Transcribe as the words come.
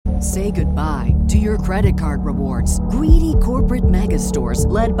Say goodbye to your credit card rewards. Greedy corporate mega stores,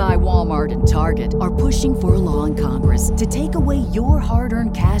 led by Walmart and Target, are pushing for a law in Congress to take away your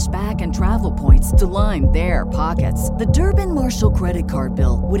hard-earned cash back and travel points to line their pockets. The Durbin-Marshall credit card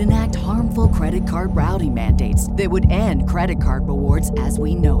bill would enact harmful credit card routing mandates that would end credit card rewards as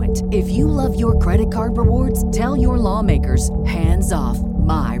we know it. If you love your credit card rewards, tell your lawmakers, hands off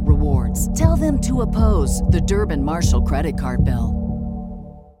my rewards. Tell them to oppose the Durbin-Marshall credit card bill.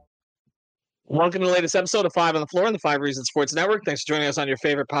 Welcome to the latest episode of Five on the Floor on the Five Reasons Sports Network. Thanks for joining us on your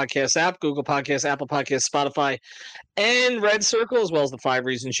favorite podcast app, Google Podcasts, Apple Podcasts, Spotify, and Red Circle, as well as the Five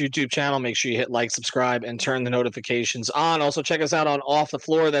Reasons YouTube channel. Make sure you hit like, subscribe, and turn the notifications on. Also, check us out on Off the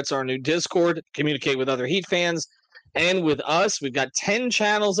Floor. That's our new Discord. Communicate with other Heat fans and with us. We've got 10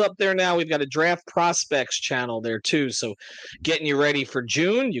 channels up there now. We've got a draft prospects channel there too. So getting you ready for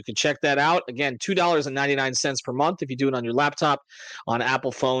June. You can check that out. Again, $2.99 per month if you do it on your laptop. On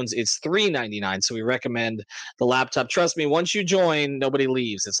Apple phones, it's $3.99. So we recommend the laptop. Trust me, once you join, nobody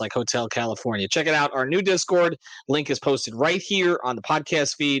leaves. It's like Hotel California. Check it out. Our new Discord link is posted right here on the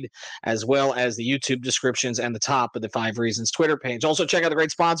podcast feed, as well as the YouTube descriptions and the top of the Five Reasons Twitter page. Also, check out the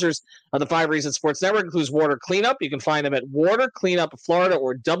great sponsors of the Five Reasons Sports Network, includes Water Cleanup. You can find them at Water Cleanup Florida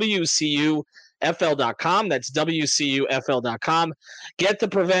or WCUFL.com. That's WCUFL.com. Get the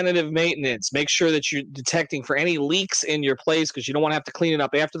preventative maintenance. Make sure that you're detecting for any leaks in your place because you don't want to have to clean it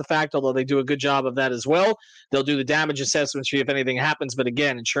up after the fact, although they do a good job of that as well. They'll do the damage assessments for you if anything happens. But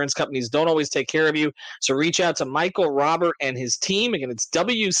again, insurance companies don't always take care of you. So reach out to Michael Robert and his team. Again, it's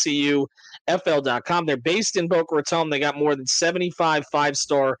WCUFL.com. They're based in Boca Raton. They got more than 75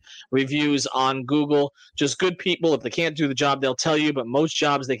 five-star reviews on Google. Just good people. If they can't do the job, they'll tell you, but most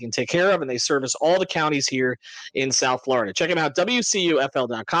jobs they can take care of, and they service all the counties here in South Florida. Check them out,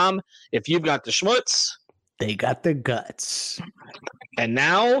 WCUFL.com. If you've got the schmutz, they got the guts. And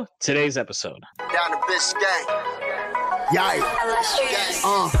now, today's episode. Down to Biscayne. Yikes.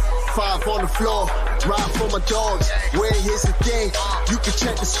 Five on the floor. Ride for my dogs. Where here's the thing. You can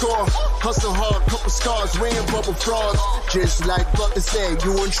check the score. Hustle hard, couple scars, wearing bubble frogs. Just like Butler said,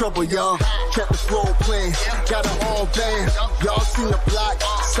 you in trouble, y'all. Kept the floor playing. Got it all banned. Y'all seen the block.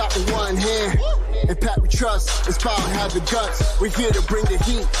 Stop with one hand. And Pat, we trust. It's power, have the guts. We're here to bring the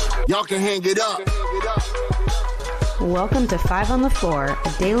heat. Y'all can hang it up. Welcome to Five on the Floor,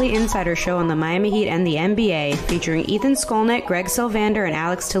 a daily insider show on the Miami Heat and the NBA, featuring Ethan Skolnick, Greg Sylvander, and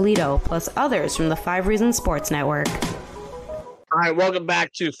Alex Toledo, plus others from the Five Reasons Sports Network. All right, welcome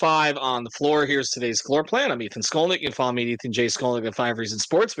back to Five on the Floor. Here's today's floor plan. I'm Ethan Skolnick. You can follow me at Ethan J. Skolnick at Five Reasons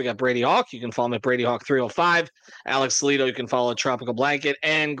Sports. We got Brady Hawk. You can follow me at Brady Hawk 305. Alex Toledo, you can follow at Tropical Blanket.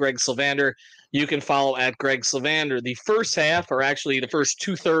 And Greg Sylvander, you can follow at Greg Sylvander. The first half, or actually the first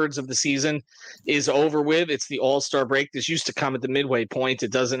two-thirds of the season, is over with. It's the All-Star break. This used to come at the midway point.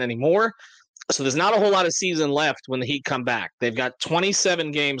 It doesn't anymore. So there's not a whole lot of season left when the Heat come back. They've got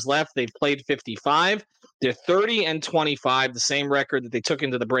 27 games left. They've played 55. They're 30-25, the same record that they took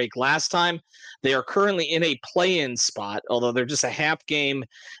into the break last time. They are currently in a play-in spot, although they're just a half game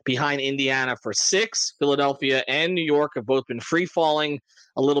behind Indiana for 6. Philadelphia and New York have both been free-falling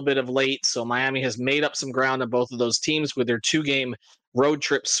a little bit of late, so Miami has made up some ground on both of those teams with their 2-game road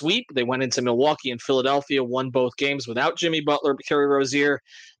trip sweep. They went into Milwaukee and Philadelphia, won both games without Jimmy Butler, Terry Rozier,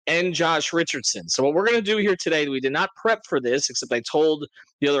 and Josh Richardson. So what we're going to do here today, we did not prep for this, except I told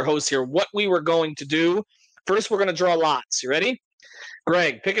the other hosts here what we were going to do. First, we're going to draw lots. You ready?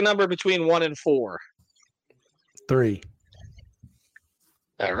 Greg, pick a number between 1 and 4. 3.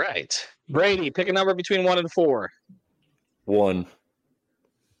 All right. Brady, pick a number between 1 and 4. 1.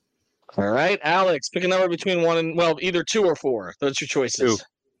 All right. Alex, pick a number between 1 and, well, either 2 or 4. Those are your choices.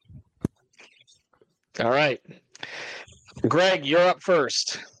 2. All right. Greg, you're up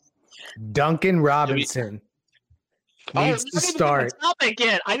first. Duncan Robinson needs to start. I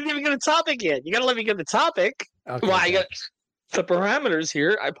didn't even get a topic yet. You got to let me get the topic. Okay, well, I got the parameters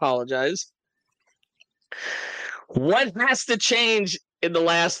here. I apologize. What has to change in the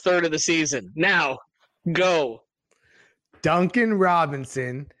last third of the season? Now, go. Duncan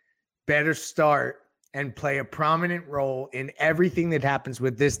Robinson better start and play a prominent role in everything that happens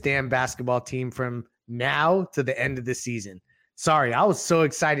with this damn basketball team from now to the end of the season. Sorry, I was so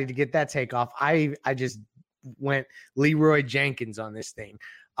excited to get that takeoff. I just went Leroy Jenkins on this thing.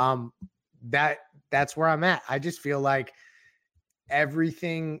 That's where I'm at. I just feel like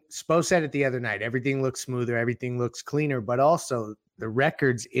everything, Spo said it the other night, everything looks smoother, everything looks cleaner, but also the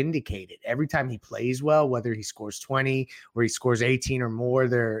records indicate it. Every time he plays well, whether he scores 20 or he scores 18 or more,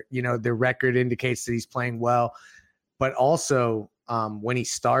 their record indicates that he's playing well. But also when he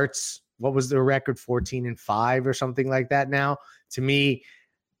starts, what was the record? 14-5 or something like that now. To me,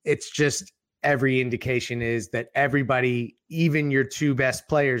 It's just every indication is that everybody, even your two best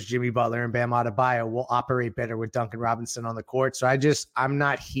players, Jimmy Butler and Bam Adebayo, will operate better with Duncan Robinson on the court. So I'm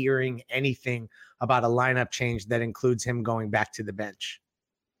not hearing anything about a lineup change that includes him going back to the bench.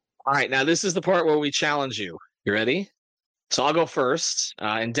 All right, now this is the part where we challenge you. You ready? So I'll go first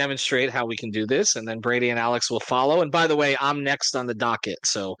and demonstrate how we can do this, and then Brady and Alex will follow. And by the way, I'm next on the docket,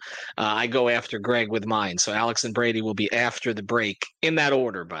 so I go after Greg with mine. So Alex and Brady will be after the break in that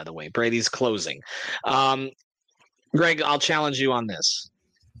order, by the way. Brady's closing. Greg, I'll challenge you on this.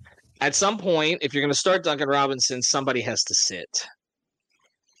 At some point, if you're going to start Duncan Robinson, somebody has to sit.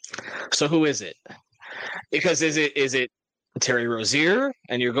 So who is it? Because is it Terry Rozier,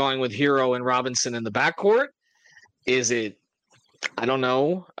 and you're going with Hero and Robinson in the backcourt? Is it, I don't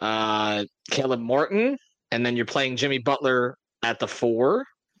know, Caleb Martin, and then you're playing Jimmy Butler at the 4?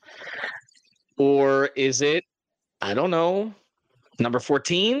 Or is it, I don't know, number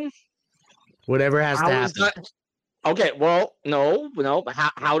 14? Whatever has to happen. Okay, well, no.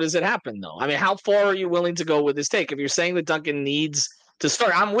 How does it happen, though? I mean, how far are you willing to go with this take? If you're saying that Duncan needs to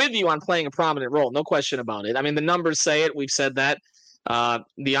start, I'm with you on playing a prominent role. No question about it. I mean, the numbers say it. We've said that.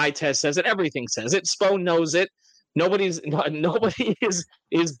 The eye test says it. Everything says it. Spo knows it. Nobody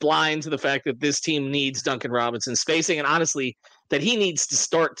is blind to the fact that this team needs Duncan Robinson spacing, and honestly, that he needs to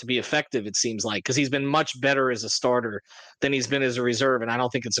start to be effective, it seems like, because he's been much better as a starter than he's been as a reserve, and I don't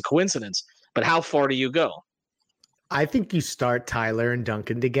think it's a coincidence. But how far do you go? I think you start Tyler and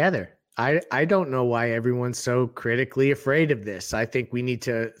Duncan together. I don't know why everyone's so critically afraid of this. I think we need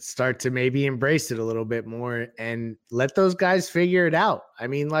to start to maybe embrace it a little bit more and let those guys figure it out. I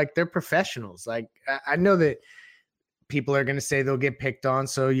mean, like, they're professionals. Like, I know that people are going to say they'll get picked on,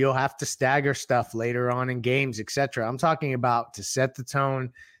 so you'll have to stagger stuff later on in games, etc. I'm talking about to set the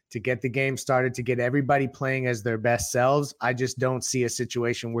tone, to get the game started, to get everybody playing as their best selves. I just don't see a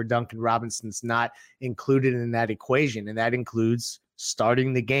situation where Duncan Robinson's not included in that equation, and that includes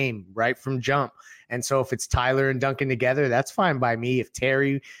starting the game right from jump. And so if it's Tyler and Duncan together, that's fine by me. If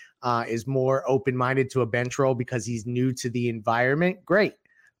Terry is more open-minded to a bench role because he's new to the environment, great.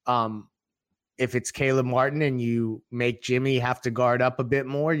 If it's Caleb Martin and you make Jimmy have to guard up a bit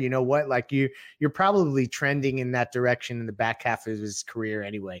more, you know what? Like, you're probably trending in that direction in the back half of his career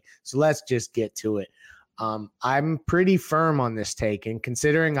anyway. So let's just get to it. I'm pretty firm on this take, and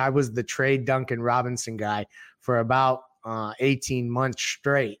considering I was the trade Duncan Robinson guy for about 18 months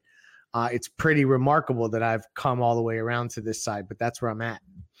straight, it's pretty remarkable that I've come all the way around to this side, but that's where I'm at.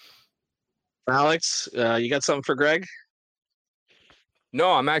 Alex, you got something for Greg?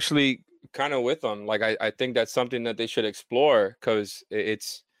 No, I'm actually kind of with them. Like, I think that's something that they should explore, because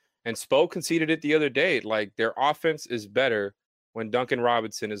and Spo conceded it the other day. Like, their offense is better when Duncan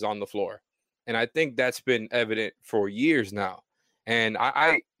Robinson is on the floor. And I think that's been evident for years now. And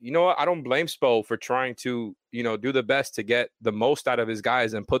I you know what? I don't blame Spo for trying to, do the best to get the most out of his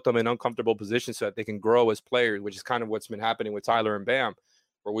guys and put them in uncomfortable positions so that they can grow as players, which is kind of what's been happening with Tyler and Bam,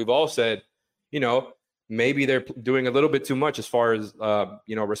 where we've all said, maybe they're doing a little bit too much as far as,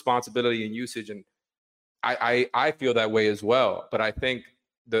 responsibility and usage. And I feel that way as well. But I think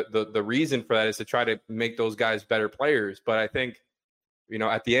the reason for that is to try to make those guys better players. But I think,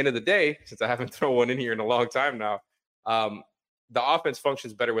 at the end of the day, since I haven't thrown one in here in a long time now, the offense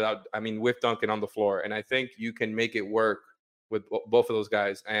functions better with Duncan on the floor. And I think you can make it work with both of those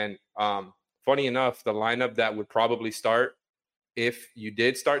guys. And funny enough, the lineup that would probably start if you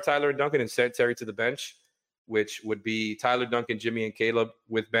did start Tyler and Duncan and sent Terry to the bench, which would be Tyler, Duncan, Jimmy, and Caleb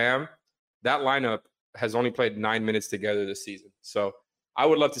with Bam, that lineup has only played 9 minutes together this season. So I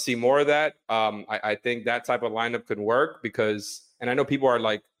would love to see more of that. I think that type of lineup could work because, and I know people are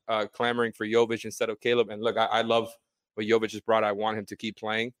like clamoring for Jovic instead of Caleb. And look, I love what Jovic has brought. I want him to keep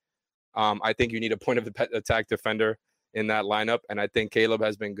playing. I think you need a point of attack defender in that lineup. And I think Caleb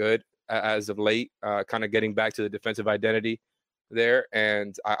has been good as of late, kind of getting back to the defensive identity there.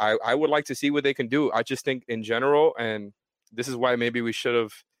 And I would like to see what they can do. I just think in general, and this is why maybe we should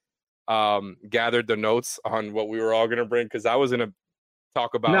have gathered the notes on what we were all going to bring, because I was going to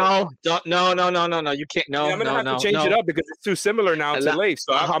talk about no, you can't. No, I'm gonna have to change it up because it's too similar now to Leif.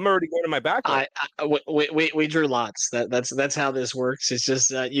 So I'm already going to my backup. We drew lots. That's how this works. It's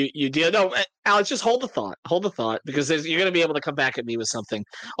just you do. No, Alex, just hold the thought, because you're going to be able to come back at me with something.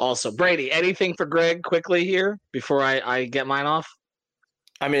 Also, Brady, anything for Greg quickly here before I get mine off?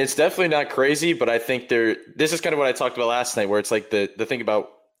 I mean, it's definitely not crazy, but I think this is kind of what I talked about last night, where it's like the thing about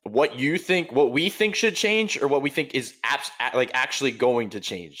what we think should change, or what we think is actually going to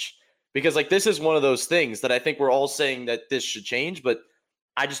change. Because like, this is one of those things that I think we're all saying that this should change, but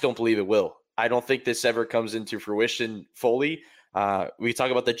I just don't believe it will. I don't think this ever comes into fruition fully. We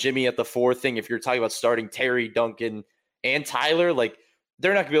talk about the Jimmy at the 4 thing. If you're talking about starting Terry, Duncan, and Tyler, like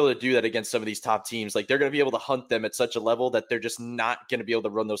they're not gonna be able to do that against some of these top teams. Like they're gonna be able to hunt them at such a level that they're just not gonna be able to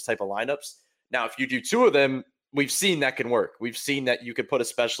run those type of lineups. Now, if you do 2 of them, we've seen that can work. We've seen that you could put a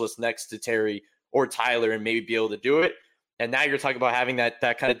specialist next to Terry or Tyler and maybe be able to do it. And now you're talking about having that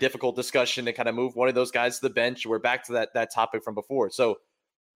kind of difficult discussion to kind of move one of those guys to the bench. We're back to that topic from before. So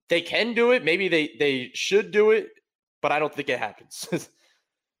they can do it. Maybe they should do it, but I don't think it happens.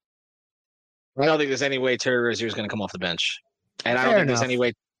 I don't think there's any way Terry Rozier is going to come off the bench. And I don't Fair think there's enough. any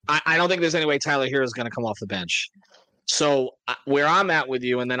way I don't think there's any way Tyler Hero is going to come off the bench. So where I'm at with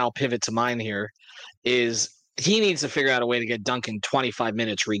you, and then I'll pivot to mine here, is he needs to figure out a way to get Duncan 25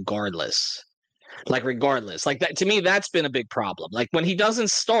 minutes regardless. Like that, to me, that's been a big problem. Like when he doesn't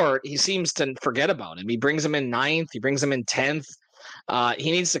start, he seems to forget about him. He brings him in 9th. He brings him in 10th.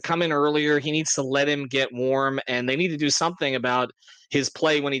 He needs to come in earlier. He needs to let him get warm, and they need to do something about his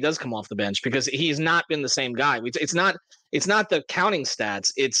play when he does come off the bench, because he's not been the same guy. It's not the counting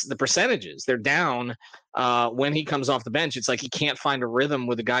stats. It's the percentages. They're down when he comes off the bench. It's like he can't find a rhythm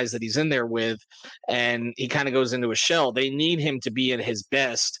with the guys that he's in there with, and he kind of goes into a shell. They need him to be at his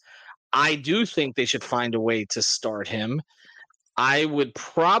best. I do think they should find a way to start him. I would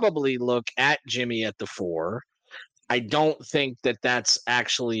probably look at Jimmy at the 4. I don't think that that's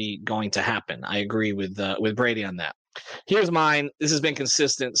actually going to happen. I agree with Brady on that. Here's mine. This has been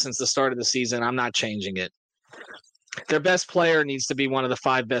consistent since the start of the season. I'm not changing it. Their best player needs to be one of the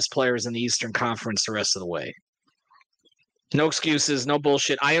 5 best players in the Eastern Conference the rest of the way. No excuses, no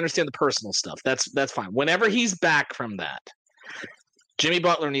bullshit. I understand the personal stuff. That's fine. Whenever he's back from that, Jimmy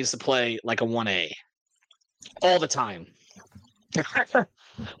Butler needs to play like a 1A all the time.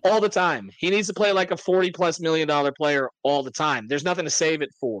 All the time. He needs to play like a $40+ million player all the time. There's nothing to save it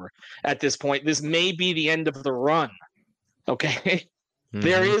for at this point. This may be the end of the run. Okay. Mm-hmm.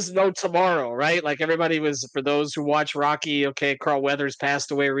 There is no tomorrow, right? Like everybody was, for those who watch Rocky, okay, Carl Weathers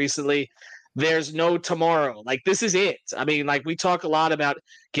passed away recently. There's no tomorrow. Like this is it. I mean, like we talk a lot about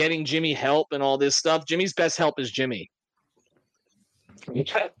getting Jimmy help and all this stuff. Jimmy's best help is Jimmy.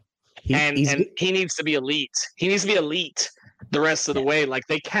 And he needs to be elite. He needs to be elite the rest of the way. Like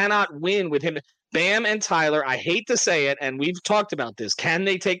they cannot win with him. Bam and Tyler, I hate to say it, and we've talked about this. Can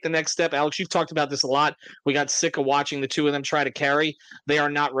they take the next step? Alex, you've talked about this a lot. We got sick of watching the 2 of them try to carry. They are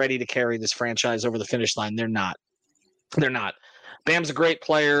not ready to carry this franchise over the finish line. They're not. Bam's a great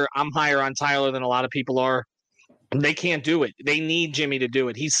player. I'm higher on Tyler than a lot of people are. They can't do it. They need Jimmy to do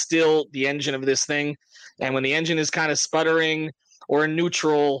it. He's still the engine of this thing. And when the engine is kind of sputtering or in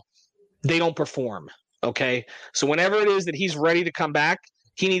neutral, they don't perform. Okay. So whenever it is that he's ready to come back,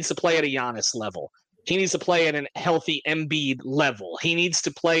 he needs to play at a Giannis level. He needs to play at a healthy Embiid level. He needs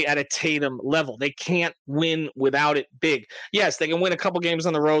to play at a Tatum level. They can't win without it big. Yes, they can win a couple games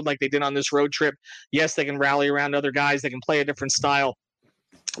on the road like they did on this road trip. Yes, they can rally around other guys. They can play a different style.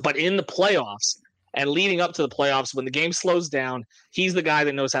 But in the playoffs and leading up to the playoffs, when the game slows down, he's the guy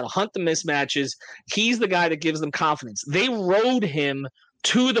that knows how to hunt the mismatches. He's the guy that gives them confidence. They rode him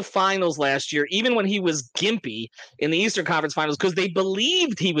to the finals last year, even when he was gimpy in the Eastern Conference Finals, because they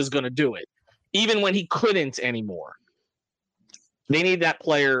believed he was going to do it, even when he couldn't anymore. They need that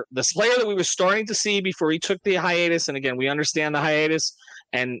player, this player that we were starting to see before he took the hiatus. And again, we understand the hiatus,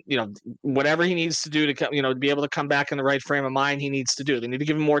 and whatever he needs to do to to be able to come back in the right frame of mind, he needs to do. They need to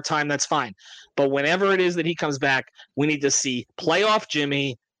give him more time. That's fine. But whenever it is that he comes back, we need to see playoff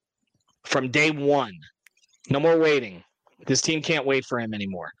Jimmy from day one. No more waiting. This team can't wait for him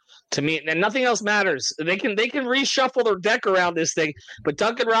anymore. To me, and nothing else matters. They can reshuffle their deck around this thing, but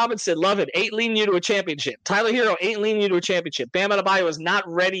Duncan Robinson, love it, ain't leading you to a championship. Tyler Hero ain't leading you to a championship. Bam Adebayo is not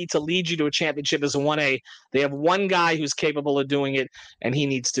ready to lead you to a championship as a 1A. They have one guy who's capable of doing it, and he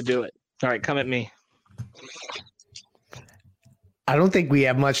needs to do it. All right, come at me. I don't think we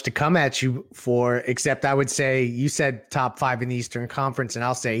have much to come at you for, except I would say you said top 5 in the Eastern Conference, and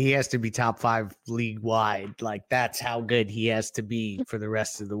I'll say he has to be top 5 league-wide. Like, that's how good he has to be for the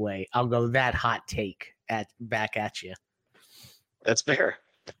rest of the way. I'll go that hot take back at you. That's fair.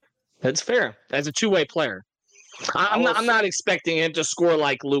 That's fair. As a two-way player. I'm not expecting him to score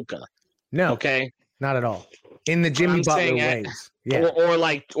like Luka. No. Okay? Not at all. In the Jimmy Butler ways. Yeah. Or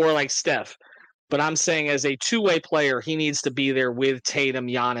like Steph. But I'm saying as a two-way player, he needs to be there with Tatum,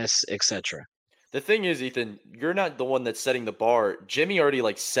 Giannis, etc. The thing is, Ethan, you're not the one that's setting the bar. Jimmy already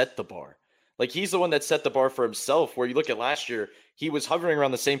set the bar. He's the one that set the bar for himself, where you look at last year, he was hovering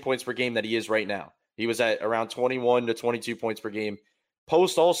around the same points per game that he is right now. He was at around 21 to 22 points per game.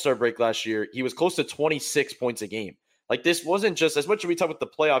 Post All-Star break last year, he was close to 26 points a game. This wasn't just, as much as we talk about the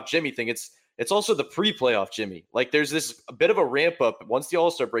playoff Jimmy thing, it's It's also the pre-playoff Jimmy. Like there's this a bit of a ramp up once the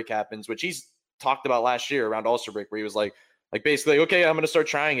All-Star break happens, which he's talked about last year around All-Star break, where he was like basically, okay, I'm going to start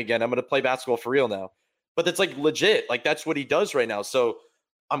trying again. I'm going to play basketball for real now. But it's like legit. Like that's what he does right now. So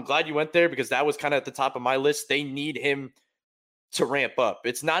I'm glad you went there because that was kind of at the top of my list. They need him to ramp up.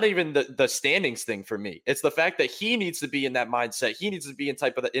 It's not even the standings thing for me. It's the fact that he needs to be in that mindset. He needs to be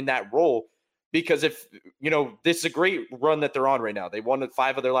in that role, because if, this is a great run that they're on right now. They won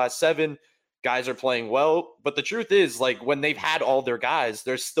 5 of their last 7. Guys are playing well. But the truth is, like, when they've had all their guys,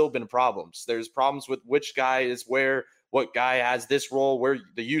 there's still been problems. There's problems with which guy is where, what guy has this role, where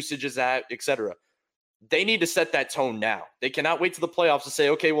the usage is at, etc. They need to set that tone now. They cannot wait to the playoffs to say,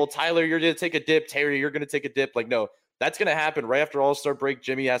 okay, well, Tyler, you're going to take a dip. Terry, you're going to take a dip. Like, no, that's going to happen right after All-Star break.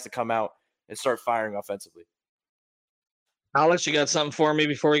 Jimmy has to come out and start firing offensively. Alex, you got something for me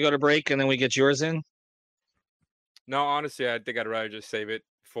before we go to break and then we get yours in? No, honestly, I think I'd rather just save it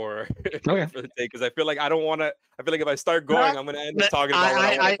for Okay. for the day, because I feel like I don't want to. I feel like if I start going, I'm going to end up talking about what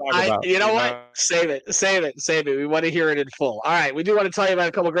I want to talk about. You know what? Save it. We want to hear it in full. All right, we do want to tell you about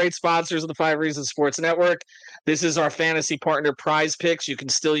a couple of great sponsors of the 5 Reasons Sports Network. This is our fantasy partner, Prize Picks. You can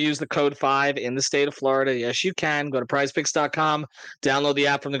still use the code 5 in the state of Florida. Yes, you can. Go to prizepicks.com, download the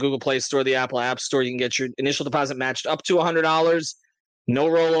app from the Google Play Store, the Apple App Store. You can get your initial deposit matched up to $100. No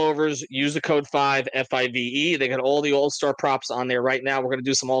rollovers. Use the code 5, F-I-V-E. They got all the All-Star props on there right now. We're going to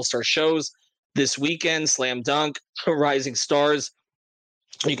do some All-Star shows this weekend. Slam Dunk, Rising Stars.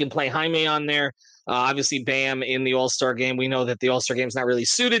 You can play Jaime on there. Obviously, Bam in the All-Star game. We know that the All-Star game is not really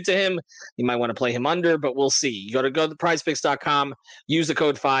suited to him. You might want to play him under, but we'll see. You go to prizepicks.com. Use the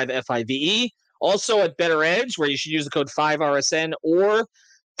code 5, F-I-V-E. Also at Better Edge, where you should use the code 5RSN or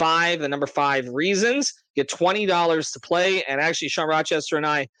 5 reasons. Get $20 to play. And actually, Sean Rochester and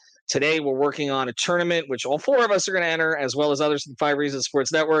I today we're working on a tournament, which all 4 of us are going to enter, as well as others from the 5 Reasons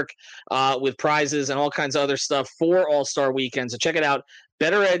Sports Network, with prizes and all kinds of other stuff for All-Star Weekend. So check it out.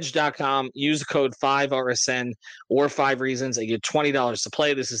 BetterEdge.com. Use the code 5RSN or 5 Reasons and get $20 to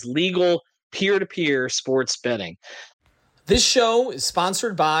play. This is legal peer-to-peer sports betting. This show is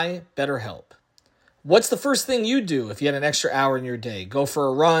sponsored by BetterHelp. What's the first thing you'd do if you had an extra hour in your day? Go for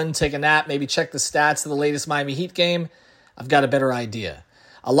a run, take a nap, maybe check the stats of the latest Miami Heat game? I've got a better idea.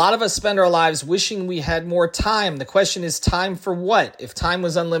 A lot of us spend our lives wishing we had more time. The question is, time for what? If time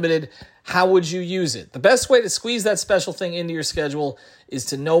was unlimited, how would you use it? The best way to squeeze that special thing into your schedule is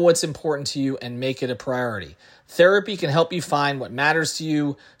to know what's important to you and make it a priority. Therapy can help you find what matters to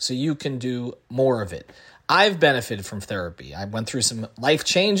you so you can do more of it. I've benefited from therapy. I went through some life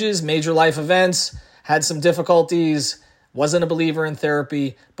changes, major life events, had some difficulties, wasn't a believer in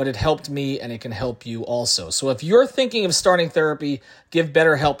therapy, but it helped me and it can help you also. So if you're thinking of starting therapy, give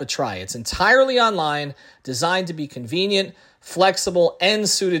BetterHelp a try. It's entirely online, designed to be convenient, flexible, and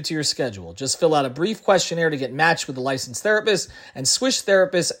suited to your schedule. Just fill out a brief questionnaire to get matched with a licensed therapist and switch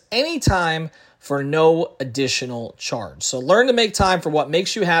therapists anytime for no additional charge. So learn to make time for what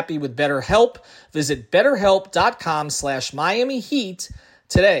makes you happy with BetterHelp. Visit BetterHelp.com/Miami Heat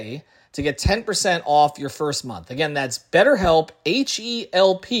today to get 10% off your first month. Again, that's BetterHelp,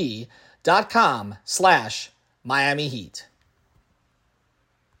 HELP.com/Miami Heat.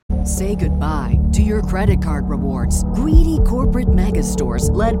 Say goodbye to your credit card rewards. Greedy corporate mega stores,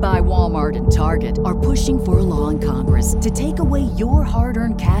 led by Walmart and Target, are pushing for a law in Congress to take away your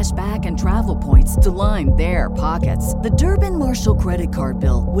hard-earned cash back and travel points to line their pockets. The Durbin-Marshall credit card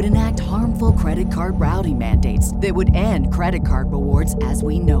bill would enact harmful credit card routing mandates that would end credit card rewards as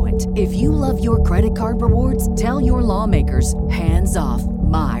we know it. If you love your credit card rewards, tell your lawmakers, hands off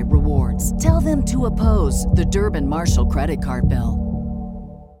my rewards. Tell them to oppose the Durbin-Marshall credit card bill.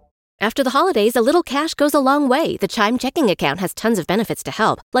 After the holidays, a little cash goes a long way. The Chime checking account has tons of benefits to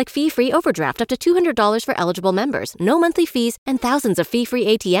help, like fee-free overdraft up to $200 for eligible members, no monthly fees, and thousands of fee-free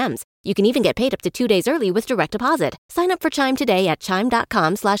ATMs. You can even get paid up to 2 days early with direct deposit. Sign up for Chime today at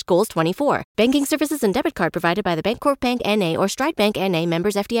chime.com/goals24. Banking services and debit card provided by the Bancorp Bank N.A. or Stride Bank N.A.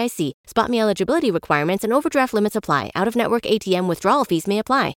 members FDIC. Spot me eligibility requirements and overdraft limits apply. Out-of-network ATM withdrawal fees may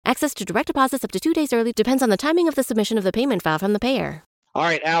apply. Access to direct deposits up to 2 days early depends on the timing of the submission of the payment file from the payer. All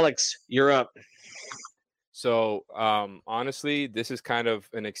right, Alex, you're up. So honestly, this is kind of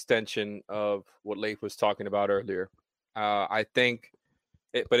an extension of what Leif was talking about earlier. I think,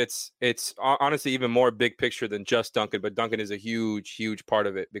 but it's honestly even more big picture than just Duncan. But Duncan is a huge, huge part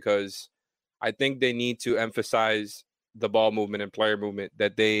of it, because I think they need to emphasize the ball movement and player movement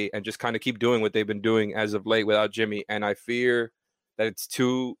and just kind of keep doing what they've been doing as of late without Jimmy. And I fear that it's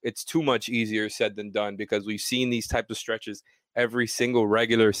too much easier said than done, because we've seen these types of stretches every single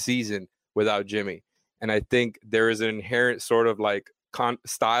regular season without Jimmy. And I think there is an inherent sort of like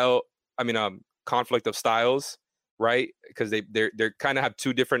style conflict of styles, right? Because they're kind of have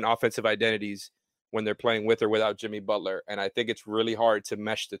two different offensive identities when they're playing with or without Jimmy Butler. And I think it's really hard to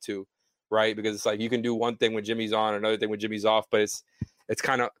mesh the two, right? Because it's like you can do one thing when Jimmy's on, another thing when Jimmy's off, but it's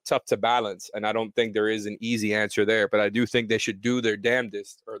kind of tough to balance. And I don't think there is an easy answer there, but I do think they should do their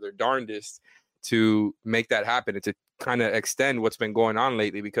damnedest or their darndest to make that happen and to kind of extend what's been going on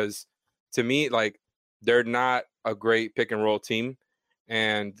lately. Because to me, like, they're not a great pick and roll team.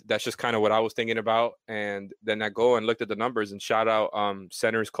 And that's just kind of what I was thinking about. And then I go and looked at the numbers, and shout out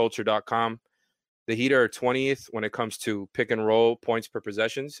centersculture.com. The Heat are 20th when it comes to pick and roll points per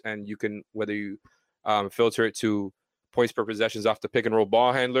possessions. And you can, whether you filter it to points per possessions off the pick and roll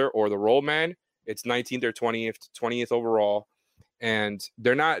ball handler or the roll man, it's 19th or 20th overall. And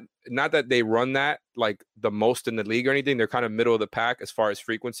they're not that they run that like the most in the league or anything. They're kind of middle of the pack as far as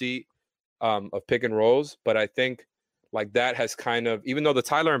frequency of pick and rolls. But I think like that has kind of, even though the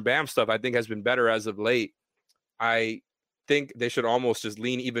Tyler and Bam stuff I think has been better as of late, I think they should almost just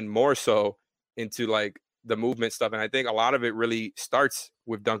lean even more so into like the movement stuff. And I think a lot of it really starts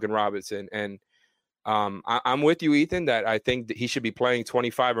with Duncan Robinson. And I'm with you, Ethan, that I think that he should be playing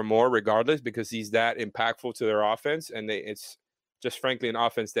 25 or more regardless, because he's that impactful to their offense. And it's just frankly an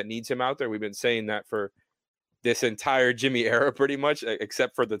offense that needs him out there. We've been saying that for this entire Jimmy era pretty much,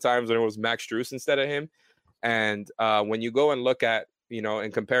 except for the times when it was Max Strus instead of him. And when you go and look at,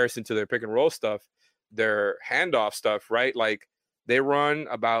 in comparison to their pick and roll stuff, their handoff stuff, right? Like they run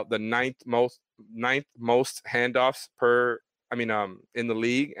about the ninth most handoffs in the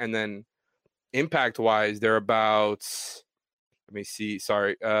league. And then impact wise, they're about,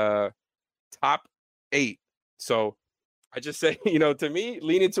 top 8. So I just say, to me,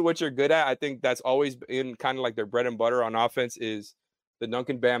 lean into what you're good at. I think that's always been kind of like their bread and butter on offense is the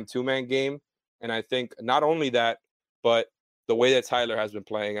Duncan Bam 2-man game. And I think not only that, but the way that Tyler has been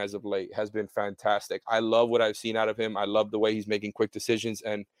playing as of late has been fantastic. I love what I've seen out of him. I love the way he's making quick decisions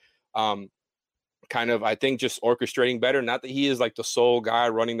and I think just orchestrating better. Not that he is like the sole guy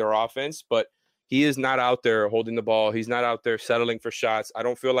running their offense, but he is not out there holding the ball. He's not out there settling for shots. I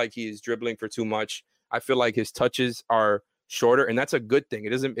don't feel like he's dribbling for too much. I feel like his touches are shorter, and that's a good thing.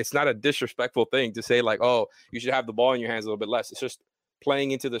 It's not a disrespectful thing to say like, oh, you should have the ball in your hands a little bit less. It's just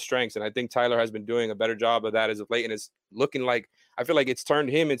playing into the strengths. And I think Tyler has been doing a better job of that as of late. And it's looking like, I feel like it's turned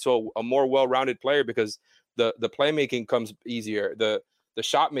him into a more well-rounded player because the playmaking comes easier. The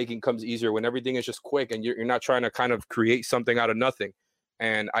shot making comes easier when everything is just quick and you're not trying to kind of create something out of nothing.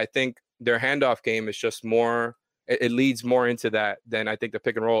 And I think their handoff game is just more, it leads more into that than I think the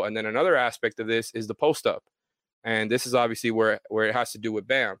pick and roll. And then another aspect of this is the post up. And this is obviously where it has to do with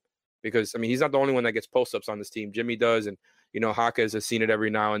Bam, because he's not the only one that gets post ups on this team. Jimmy does. And, Jaquez has seen it every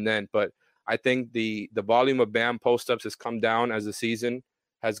now and then, but I think the volume of Bam post ups has come down as the season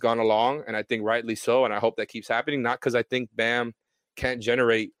has gone along. And I think rightly so. And I hope that keeps happening. Not because I think Bam can't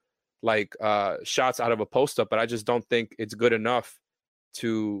generate like shots out of a post up, but I just don't think it's good enough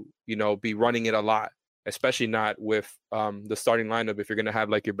to, be running it a lot, especially not with the starting lineup. If you're going to have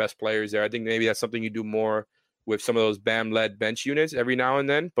like your best players there, I think maybe that's something you do more with some of those Bam led bench units every now and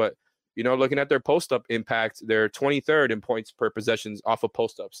then. But, looking at their post up impact, they're 23rd in points per possessions off of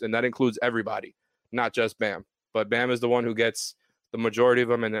post ups. And that includes everybody, not just Bam, but Bam is the one who gets the majority of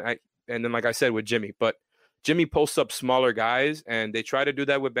them. And then, like I said, with Jimmy, but Jimmy posts up smaller guys, and they try to do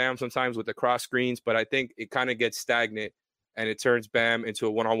that with Bam sometimes with the cross screens, but I think it kind of gets stagnant and it turns Bam into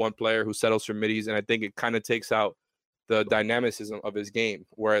a one-on-one player who settles for middies, and I think it kind of takes out the dynamicism of his game.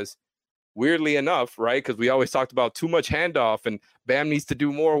 Whereas, weirdly enough, right, because we always talked about too much handoff and Bam needs to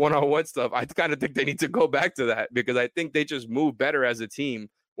do more one-on-one stuff, I kind of think they need to go back to that because I think they just move better as a team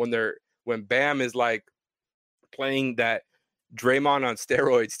when Bam is like playing that Draymond on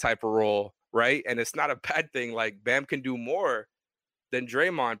steroids type of role. Right. And it's not a bad thing. Like Bam can do more than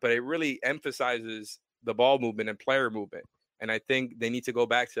Draymond, but it really emphasizes the ball movement and player movement. And I think they need to go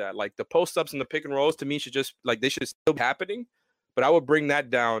back to that. Like the post ups and the pick and rolls to me should just like, they should still be happening, but I would bring that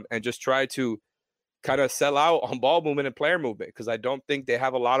down and just try to kind of sell out on ball movement and player movement. Because I don't think they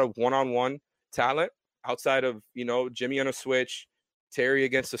have a lot of one-on-one talent outside of, Jimmy on a switch, Terry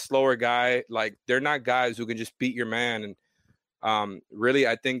against a slower guy. Like they're not guys who can just beat your man. And really,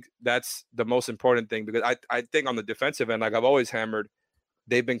 I think that's the most important thing because I think on the defensive end, like I've always hammered,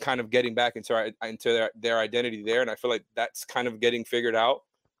 they've been kind of getting back into their identity there. And I feel like that's kind of getting figured out.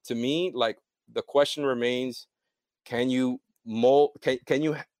 To me, like the question remains, can you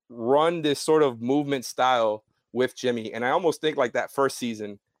run this sort of movement style with Jimmy? And I almost think like that first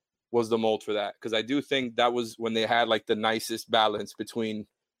season was the mold for that. Because I do think that was when they had like the nicest balance between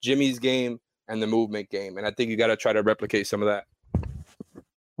Jimmy's game and the movement game. And I think you got to try to replicate some of that.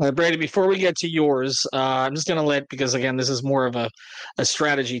 Brady, before we get to yours, I'm just going to because again, this is more of a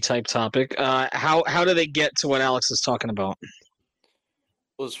strategy type topic. How do they get to what Alex is talking about?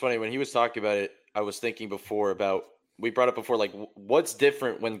 Well, it's funny when he was talking about it. I was thinking before about we brought up before like what's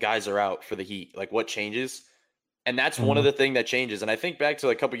different when guys are out for the Heat, like what changes, and that's one of the things that changes. And I think back to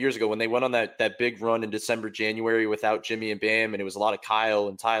like a couple years ago when they went on that big run in December, January without Jimmy and Bam, and it was a lot of Kyle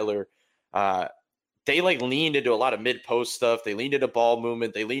and Tyler. They like leaned into a lot of mid post stuff. They leaned into ball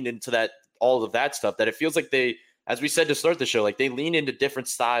movement. They leaned into that all of that stuff. That it feels like they, as we said to start the show, like they lean into different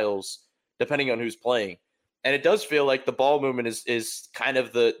styles depending on who's playing. And it does feel like the ball movement is kind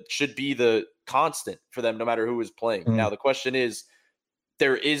of should be the constant for them no matter who is playing. Now, the question is,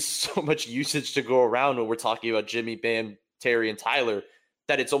 there is so much usage to go around when we're talking about Jimmy, Bam, Terry, and Tyler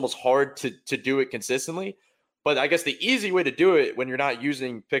that it's almost hard to do it consistently. But I guess the easy way to do it when you're not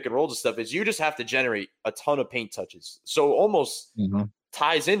using pick and rolls and stuff is you just have to generate a ton of paint touches. So almost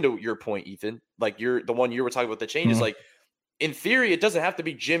ties into your point, Ethan, like the one you were talking about the changes, like, in theory, it doesn't have to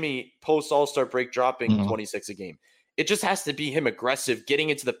be Jimmy post All-Star break dropping 26 a game. It just has to be him aggressive, getting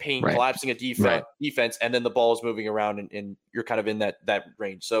into the paint, collapsing a defense, and then the ball is moving around and you're kind of in that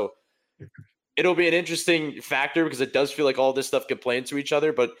range. So it'll be an interesting factor because it does feel like all this stuff can play into each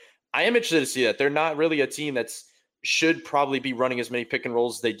other. But I am interested to see that. They're not really a team should probably be running as many pick and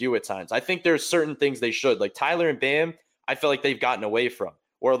rolls as they do at times. I think there's certain things they should. Like Tyler and Bam, I feel like they've gotten away from.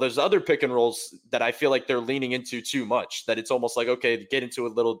 Or there's other pick and rolls that I feel like they're leaning into too much, that it's almost like, okay, get into a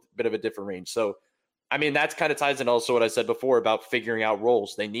little bit of a different range. So, I mean, that's kind of ties in also what I said before about figuring out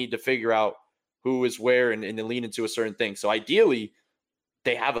roles. They need to figure out who is where and lean into a certain thing. So ideally,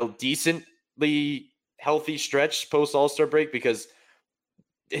 they have a decently healthy stretch post All-Star break because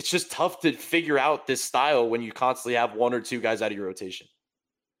it's just tough to figure out this style when you constantly have one or two guys out of your rotation.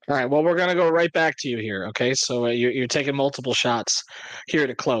 All right. Well, we're going to go right back to you here. Okay. So you're taking multiple shots here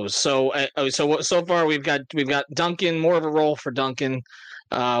to close. So so far we've got Duncan, more of a role for Duncan.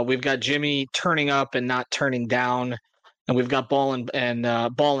 We've got Jimmy turning up and not turning down, and we've got ball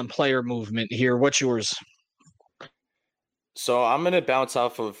and player movement here. What's yours? So I'm going to bounce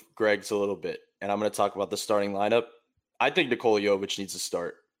off of Greg's a little bit, and I'm going to talk about the starting lineup. I think Nikola Jovic needs to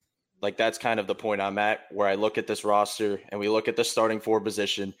start. Like, that's kind of the point I'm at, where I look at this roster and we look at the starting 4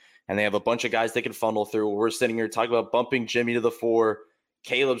 position, and they have a bunch of guys they can funnel through. We're sitting here talking about bumping Jimmy to the 4.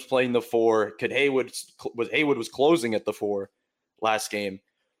 Caleb's playing the 4. Haywood was closing at the 4 last game.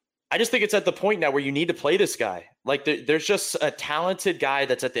 I just think it's at the point now where you need to play this guy. Like, there's just a talented guy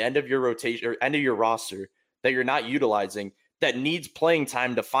that's at the end of your rotation or end of your roster that you're not utilizing that needs playing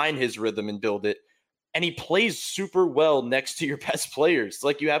time to find his rhythm and build it. And he plays super well next to your best players.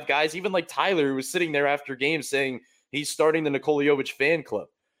 Like, you have guys, even like Tyler, who was sitting there after games saying he's starting the Nikola Jovic fan club.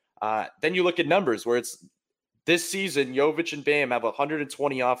 Then you look at numbers where it's this season, Jovic and Bam have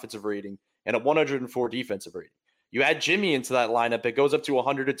 120 offensive rating and a 104 defensive rating. You add Jimmy into that lineup, it goes up to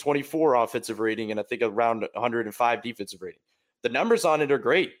 124 offensive rating and I think around 105 defensive rating. The numbers on it are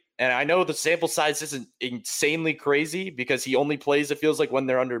great. And I know the sample size isn't insanely crazy because he only plays, it feels like, when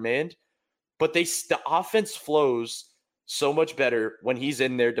they're undermanned. But the offense flows so much better when he's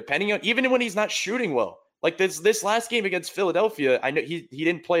in there, depending on even when he's not shooting well. Like this last game against Philadelphia, I know he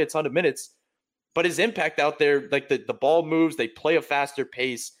didn't play a ton of minutes, but his impact out there, like the ball moves, they play a faster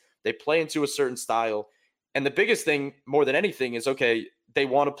pace, they play into a certain style. And the biggest thing, more than anything, is, okay, they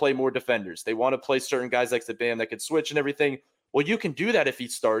want to play more defenders. They want to play certain guys like the Bam that can switch and everything. Well, you can do that if he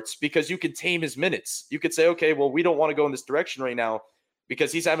starts because you can tame his minutes. You could say, okay, well, we don't want to go in this direction right now,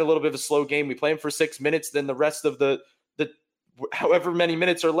 because he's having a little bit of a slow game. We play him for 6 minutes. Then the rest of the however many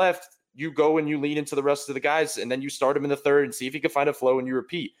minutes are left, you go and you lean into the rest of the guys, and then you start him in the third and see if he can find a flow, and you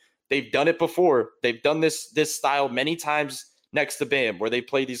repeat. They've done it before. They've done this style many times next to Bam, where they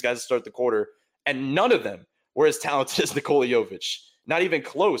play these guys to start the quarter, and none of them were as talented as Nikola Jovic. Not even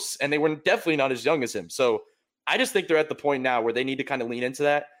close, and they were definitely not as young as him. So I just think they're at the point now where they need to kind of lean into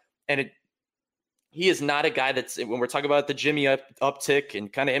that, and he is not a guy that's, when we're talking about the Jimmy uptick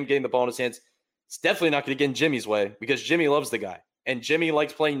and kind of him getting the ball in his hands, it's definitely not going to get in Jimmy's way because Jimmy loves the guy. And Jimmy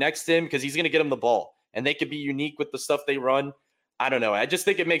likes playing next to him because he's going to get him the ball. And they could be unique with the stuff they run. I don't know. I just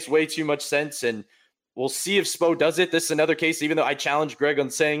think it makes way too much sense. And we'll see if Spo does it. This is another case, even though I challenged Greg on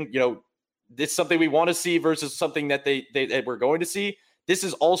saying, this is something we want to see versus something that they we're going to see. This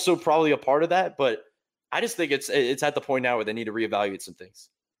is also probably a part of that. But I just think it's at the point now where they need to reevaluate some things.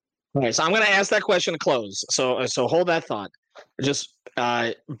 All right, so I'm going to ask that question to close. So hold that thought.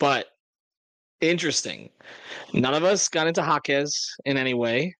 But interesting. None of us got into Jaquez in any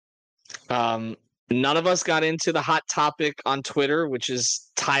way. None of us got into the hot topic on Twitter, which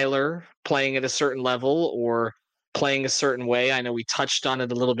is Tyler playing at a certain level or playing a certain way. I know we touched on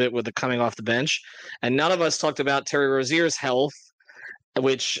it a little bit with the coming off the bench, and none of us talked about Terry Rozier's health,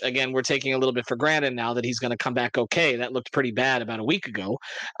 which, again, we're taking a little bit for granted now that he's going to come back okay. That looked pretty bad about a week ago.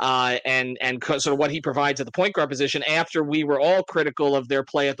 And sort of what he provides at the point guard position after we were all critical of their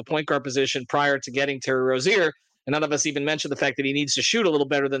play at the point guard position prior to getting Terry Rozier. And none of us even mentioned the fact that he needs to shoot a little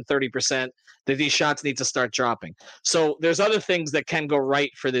better than 30%, that these shots need to start dropping. So there's other things that can go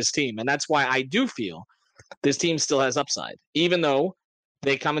right for this team. And that's why I do feel this team still has upside, even though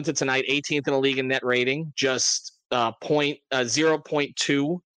they come into tonight 18th in the league in net rating, just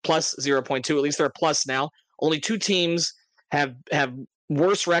 0.2 plus 0.2. At least they're a plus now. Only 2 teams have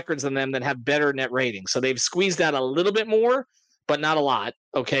worse records than them that have better net rating. So they've squeezed out a little bit more, but not a lot.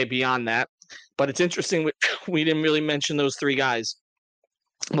 Okay, beyond that. But it's interesting. We didn't really mention those 3 guys.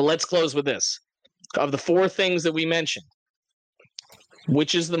 But let's close with this. Of the 4 things that we mentioned,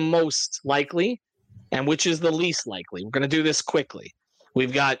 which is the most likely and which is the least likely? We're going to do this quickly.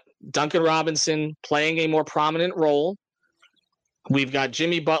 We've got Duncan Robinson playing a more prominent role. We've got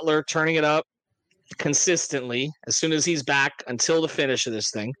Jimmy Butler turning it up consistently as soon as he's back until the finish of this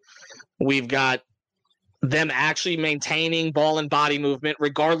thing. We've got them actually maintaining ball and body movement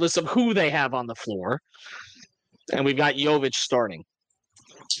regardless of who they have on the floor. And we've got Jovic starting.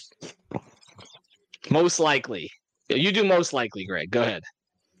 Most likely. You do most likely, Greg. Go ahead.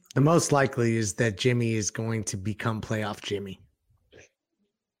 The most likely is that Jimmy is going to become playoff Jimmy.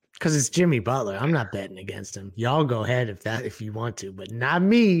 Because it's Jimmy Butler. I'm not betting against him. Y'all go ahead if you want to, but not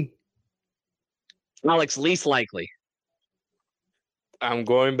me. Alex, least likely. I'm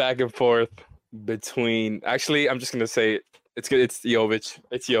going back and forth between. Actually, I'm just gonna say it's good. It's Jovic.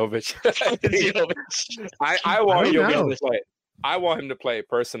 It's Jovic. It's Jovic. I want Jovic to play. I want him to play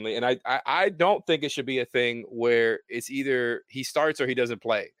personally, and I don't think it should be a thing where it's either he starts or he doesn't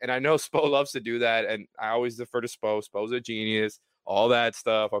play. And I know Spo loves to do that, and I always defer to Spo. Spo's a genius. All that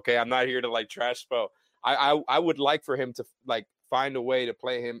stuff. Okay, I'm not here to like trash Spo. I would like for him to like find a way to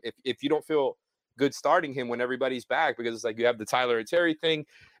play him if you don't feel good starting him when everybody's back, because it's like you have the Tyler and Terry thing.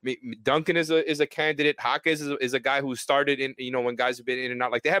 I mean, Duncan is a candidate. Hawkins is a guy who started in, when guys have been in and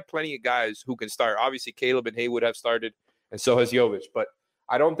out. Like they have plenty of guys who can start. Obviously, Caleb and Haywood have started, and so has Jovic. But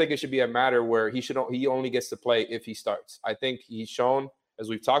I don't think it should be a matter where he only gets to play if he starts. I think he's shown, as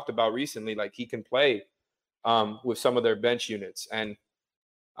we've talked about recently, like he can play with some of their bench units, and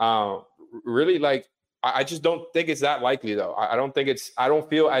really, like I just don't think it's that likely though. I don't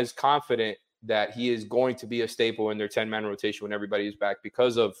feel as confident that he is going to be a staple in their 10-man rotation when everybody is back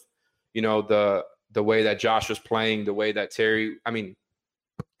because of the way that Josh was playing, the way that Terry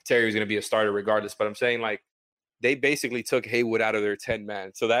was going to be a starter regardless. But I'm saying like they basically took Haywood out of their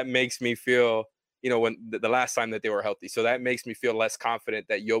 10-man, so that makes me feel when the last time that they were healthy, so that makes me feel less confident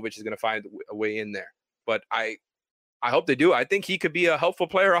that Jovic is going to find a way in there. But I hope they do. I think he could be a helpful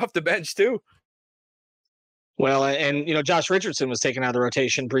player off the bench too. Well, and Josh Richardson was taken out of the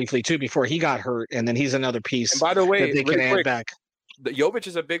rotation briefly too before he got hurt, and then he's another piece. And by the way, that they can add back. The Jovic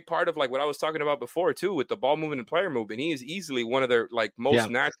is a big part of like what I was talking about before too, with the ball movement and player movement. He is easily one of their like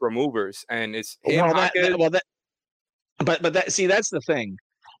most natural movers, and it's him. But that's the thing.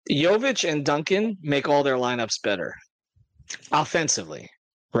 Jovic and Duncan make all their lineups better offensively,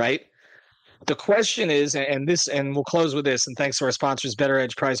 right? The question is, and we'll close with this, and thanks to our sponsors, Better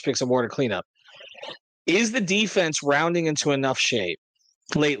Edge, Prize Picks, and Water Cleanup. Is the defense rounding into enough shape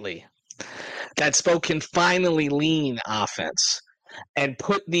lately that Spo can finally lean offense and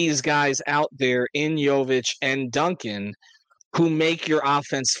put these guys out there in Jovic and Duncan who make your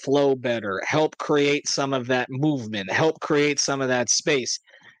offense flow better, help create some of that movement, help create some of that space?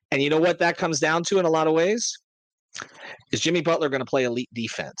 And you know what that comes down to in a lot of ways? Is Jimmy Butler going to play elite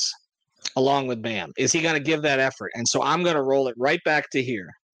defense along with Bam? Is he going to give that effort? And so I'm going to roll it right back to here.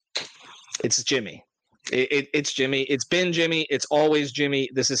 It's Jimmy. It's Jimmy. It's been Jimmy. It's always Jimmy.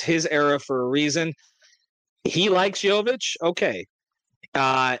 This is his era for a reason. He likes Jovic. Okay.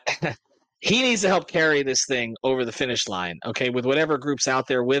 He needs to help carry this thing over the finish line, okay, with whatever group's out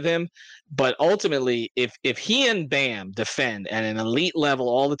there with him. But ultimately, if he and Bam defend at an elite level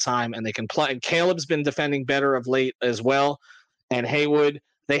all the time, and they can play, and Caleb's been defending better of late as well, and Haywood,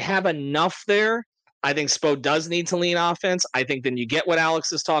 they have enough there. I think Spo does need to lean offense. I think then you get what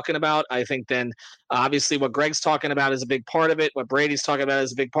Alex is talking about. I think then obviously what Greg's talking about is a big part of it. What Brady's talking about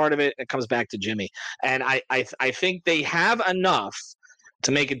is a big part of it. It comes back to Jimmy. And I think they have enough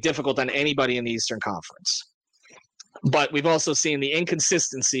to make it difficult on anybody in the Eastern Conference. But we've also seen the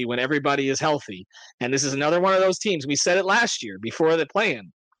inconsistency when everybody is healthy. And this is another one of those teams. We said it last year before the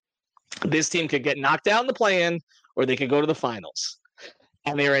play-in. This team could get knocked out in the play-in, or they could go to the finals.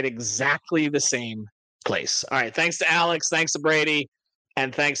 And they're at exactly the same place. All right. Thanks to Alex. Thanks to Brady.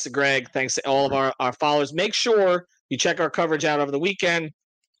 And thanks to Greg. Thanks to all of our followers. Make sure you check our coverage out over the weekend.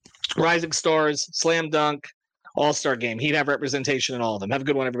 Rising Stars, Slam Dunk, All-Star Game. He'd have representation in all of them. Have a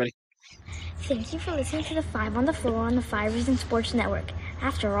good one, everybody. Thank you for listening to the 5 on the Floor on the 5 Reasons Sports Network.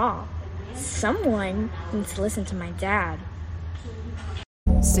 After all, someone needs to listen to my dad.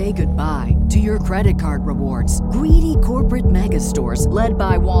 Say goodbye to your credit card rewards. Greedy corporate mega stores, led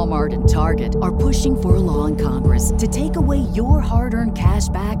by Walmart and Target, are pushing for a law in Congress to take away your hard-earned cash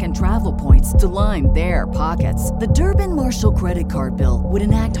back and travel points to line their pockets. The Durbin-Marshall credit card bill would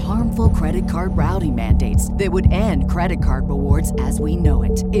enact harmful credit card routing mandates that would end credit card rewards as we know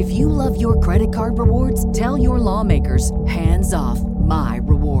it. If you love your credit card rewards, tell your lawmakers, hands off my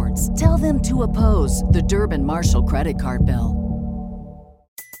rewards. Tell them to oppose the Durbin-Marshall credit card bill.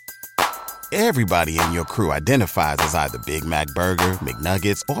 Everybody in your crew identifies as either Big Mac Burger,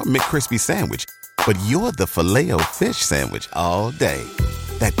 McNuggets, or McCrispy Sandwich. But you're the Filet-O-Fish Sandwich all day.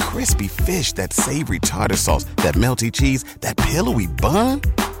 That crispy fish, that savory tartar sauce, that melty cheese, that pillowy bun.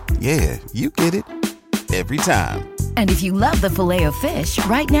 Yeah, you get it. Every time. And if you love the Filet-O-Fish,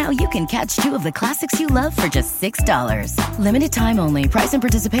 right now you can catch 2 of the classics you love for just $6. Limited time only. Price and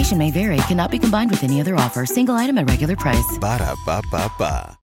participation may vary. Cannot be combined with any other offer. Single item at regular price. Ba-da-ba-ba-ba.